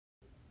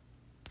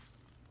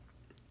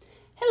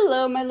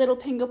Hello, my little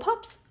Pingo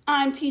Pups.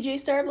 I'm TJ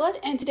Starblood,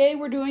 and today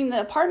we're doing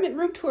the apartment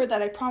room tour that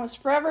I promised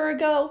forever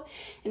ago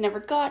and never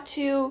got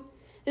to.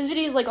 This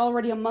video is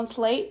already a month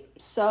late,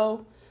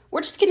 so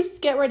we're just gonna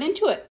get right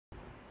into it.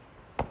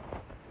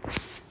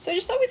 So I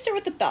just thought we'd start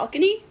with the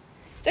balcony.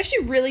 It's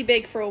actually really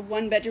big for a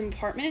one-bedroom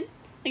apartment.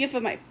 I have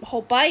my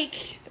whole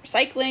bike, the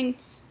recycling,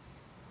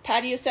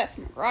 patio set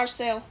from a garage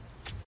sale.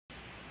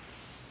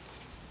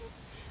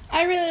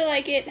 I really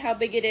like it, how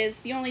big it is.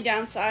 The only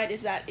downside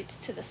is that it's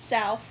to the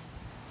south,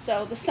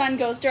 so the sun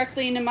goes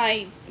directly into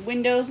my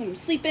windows when I'm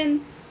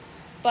sleeping,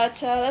 but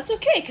that's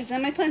okay, because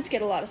then my plants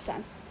get a lot of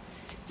sun.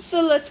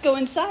 So let's go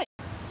inside.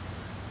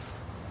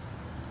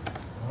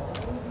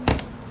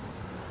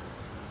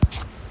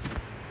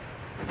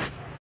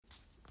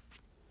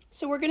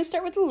 So we're going to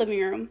start with the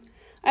living room.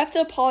 I have to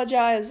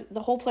apologize,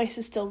 the whole place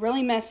is still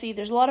really messy.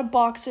 There's a lot of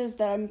boxes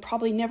that I'm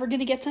probably never going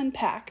to get to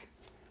unpack.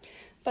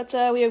 But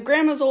we have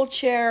Grandma's old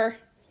chair,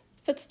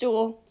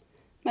 footstool,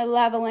 my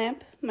lava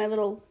lamp, my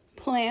little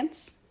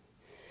plants,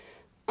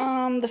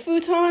 the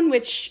futon,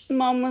 which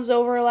Mom was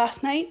over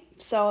last night,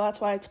 so that's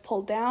why it's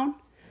pulled down.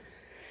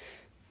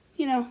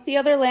 You know, the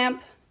other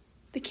lamp,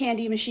 the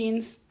candy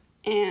machines,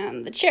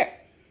 and the chair.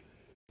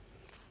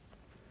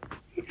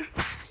 Yeah.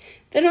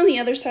 Then on the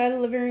other side of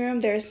the living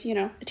room, there's,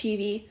 the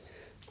TV,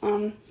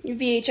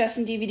 VHS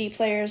and DVD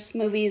players,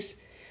 movies,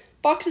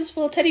 boxes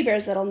full of teddy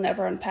bears that I'll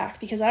never unpack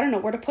because I don't know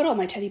where to put all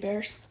my teddy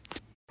bears.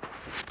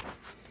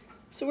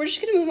 So we're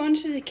just going to move on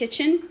to the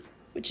kitchen,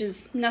 which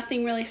is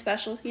nothing really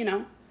special,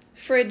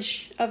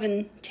 fridge,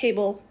 oven,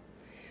 table,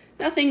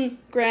 nothing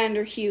grand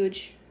or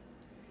huge.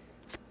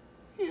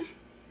 Yeah.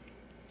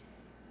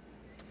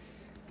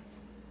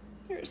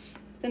 There's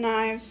the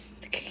knives,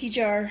 the cookie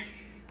jar,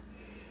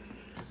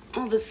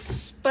 all the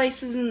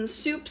spices in the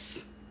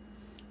soups,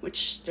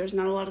 which there's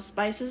not a lot of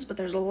spices, but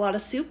there's a lot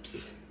of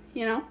soups,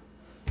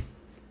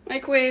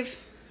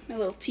 Microwave, my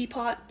little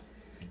teapot,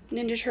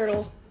 Ninja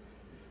Turtle,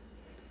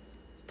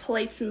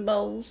 plates and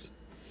bowls.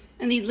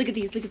 And look at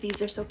these,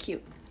 they're so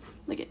cute.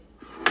 Look at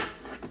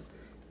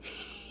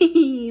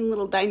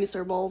little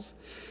dinosaur balls.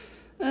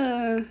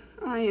 I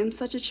am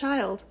such a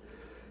child.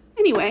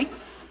 Anyway,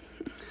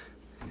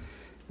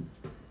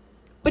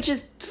 which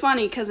is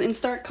funny because in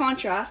stark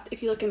contrast,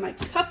 if you look in my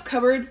cup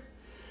cupboard,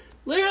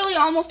 literally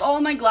almost all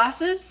of my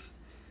glasses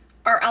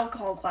are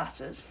alcohol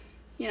glasses,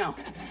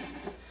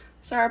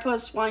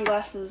 Sarapos, wine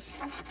glasses,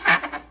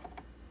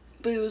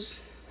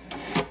 booze.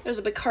 There's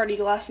a Bacardi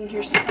glass in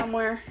here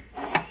somewhere.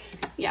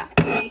 Yeah,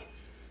 see?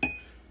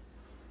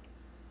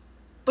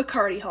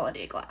 Bacardi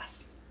holiday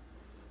glass.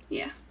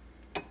 Yeah.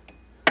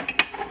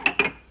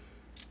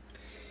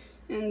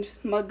 And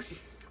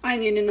mugs. I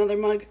need another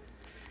mug.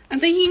 I'm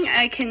thinking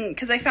I can,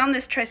 because I found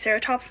this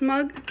Triceratops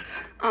mug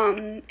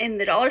in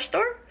the dollar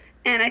store,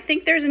 and I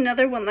think there's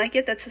another one like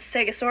it that's a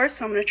Stegosaurus,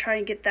 so I'm going to try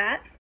and get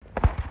that.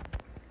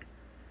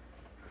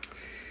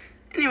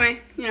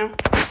 Anyway,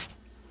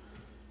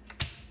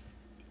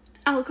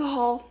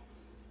 alcohol,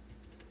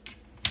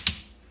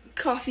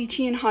 coffee,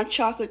 tea, and hot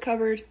chocolate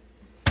cupboard,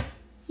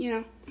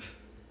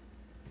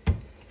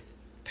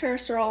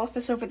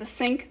 Parasaurolophus over the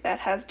sink that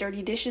has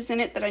dirty dishes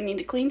in it that I need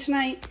to clean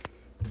tonight,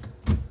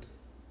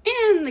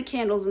 and the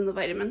candles and the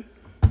vitamin.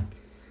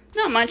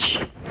 Not much,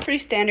 pretty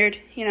standard,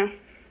 And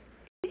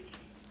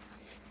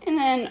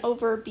then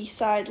over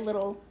beside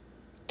little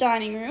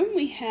dining room,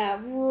 we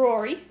have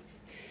Rory.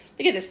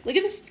 Look at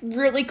this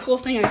really cool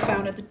thing I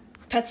found at the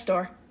pet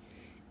store.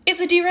 It's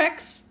a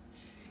T-Rex.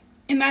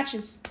 It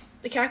matches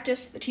the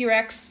cactus, the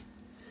T-Rex,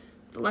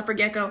 the leopard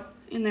gecko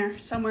in there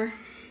somewhere.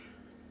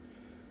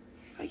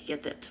 If I can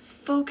get that to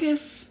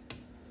focus.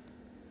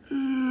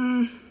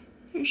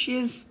 Here she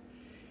is,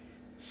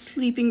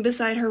 sleeping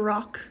beside her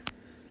rock.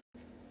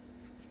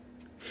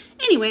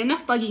 Anyway,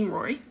 enough bugging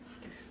Rory.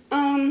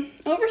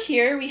 Over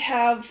here we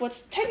have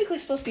what's technically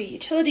supposed to be a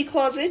utility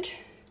closet,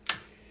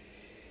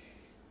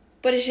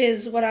 but it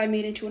is what I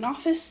made into an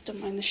office.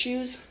 Don't mind the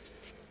shoes.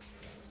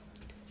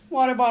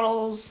 Water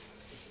bottles,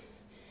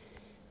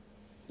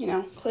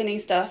 cleaning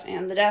stuff,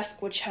 and the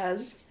desk, which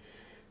has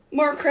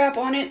more crap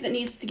on it that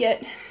needs to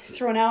get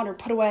thrown out or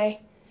put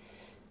away.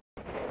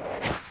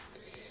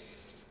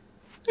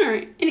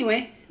 Alright,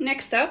 anyway,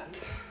 next up,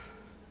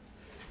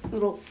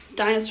 little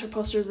dinosaur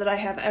posters that I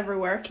have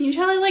everywhere. Can you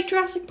tell I like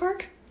Jurassic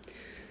Park?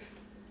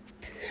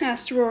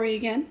 Asked Rory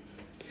again.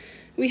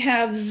 We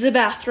have the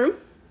bathroom.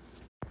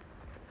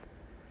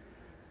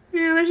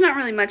 Yeah, there's not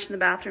really much in the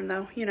bathroom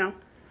though,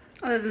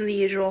 other than the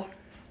usual.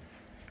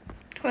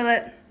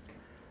 Toilet.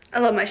 I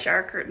love my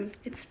shower curtain.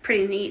 It's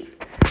pretty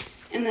neat.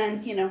 And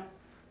then,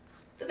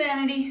 the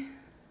vanity.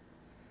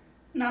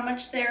 Not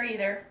much there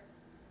either,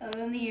 other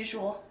than the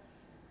usual.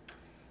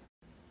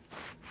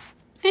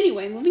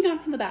 Anyway, moving on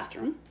from the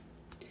bathroom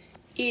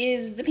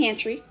is the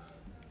pantry,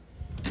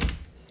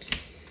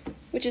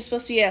 which is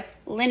supposed to be a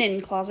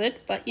linen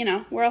closet, but,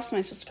 where else am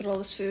I supposed to put all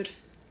this food?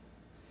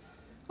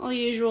 All the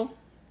usual.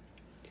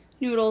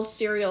 Noodles,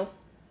 cereal,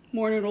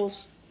 more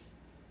noodles,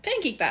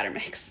 pancake batter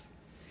mix.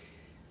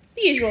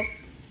 The usual.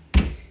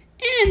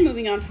 And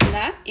moving on from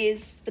that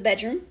is the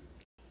bedroom.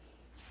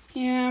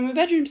 Yeah, my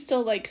bedroom's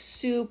still, like,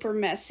 super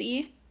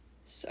messy.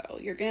 So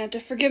you're gonna have to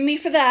forgive me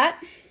for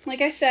that.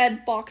 Like I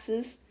said,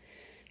 boxes.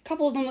 A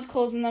couple of them with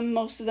clothes in them,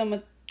 most of them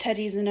with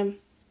teddies in them.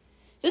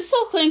 This is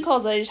all cleaning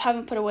clothes that I just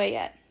haven't put away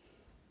yet.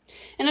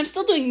 And I'm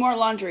still doing more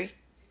laundry.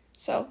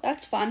 So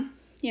that's fun,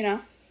 you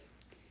know.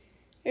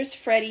 There's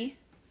Freddie.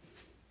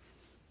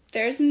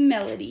 There's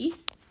Melody.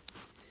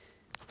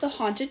 The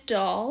haunted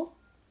doll.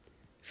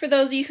 For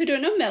those of you who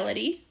don't know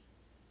Melody,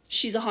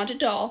 she's a haunted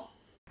doll.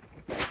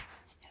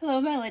 Hello,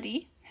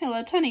 Melody.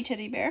 Hello, tiny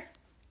teddy bear.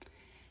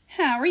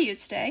 How are you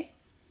today?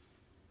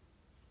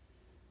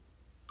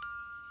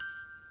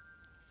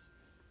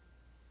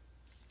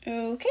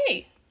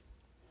 Okay.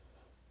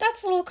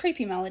 That's a little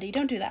creepy, Melody.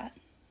 Don't do that.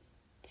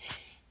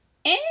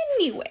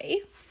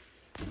 Anyway,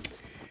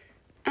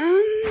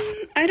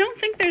 I don't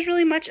think there's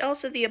really much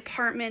else of the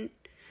apartment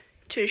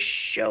to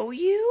show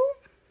you.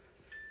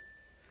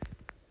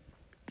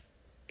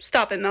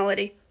 Stop it,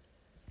 Melody.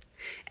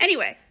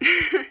 Anyway.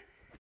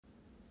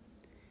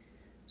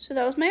 So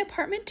that was my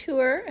apartment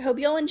tour. I hope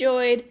you all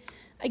enjoyed.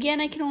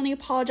 Again, I can only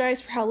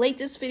apologize for how late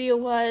this video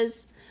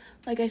was.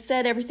 Like I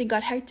said, everything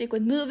got hectic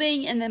with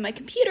moving, and then my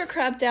computer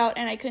crapped out,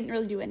 and I couldn't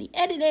really do any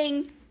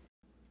editing.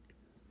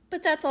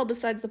 But that's all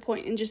besides the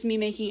point, and just me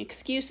making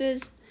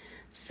excuses.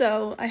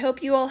 So I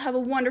hope you all have a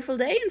wonderful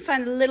day and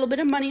find a little bit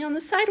of money on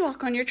the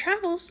sidewalk on your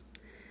travels.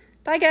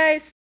 Bye,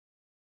 guys.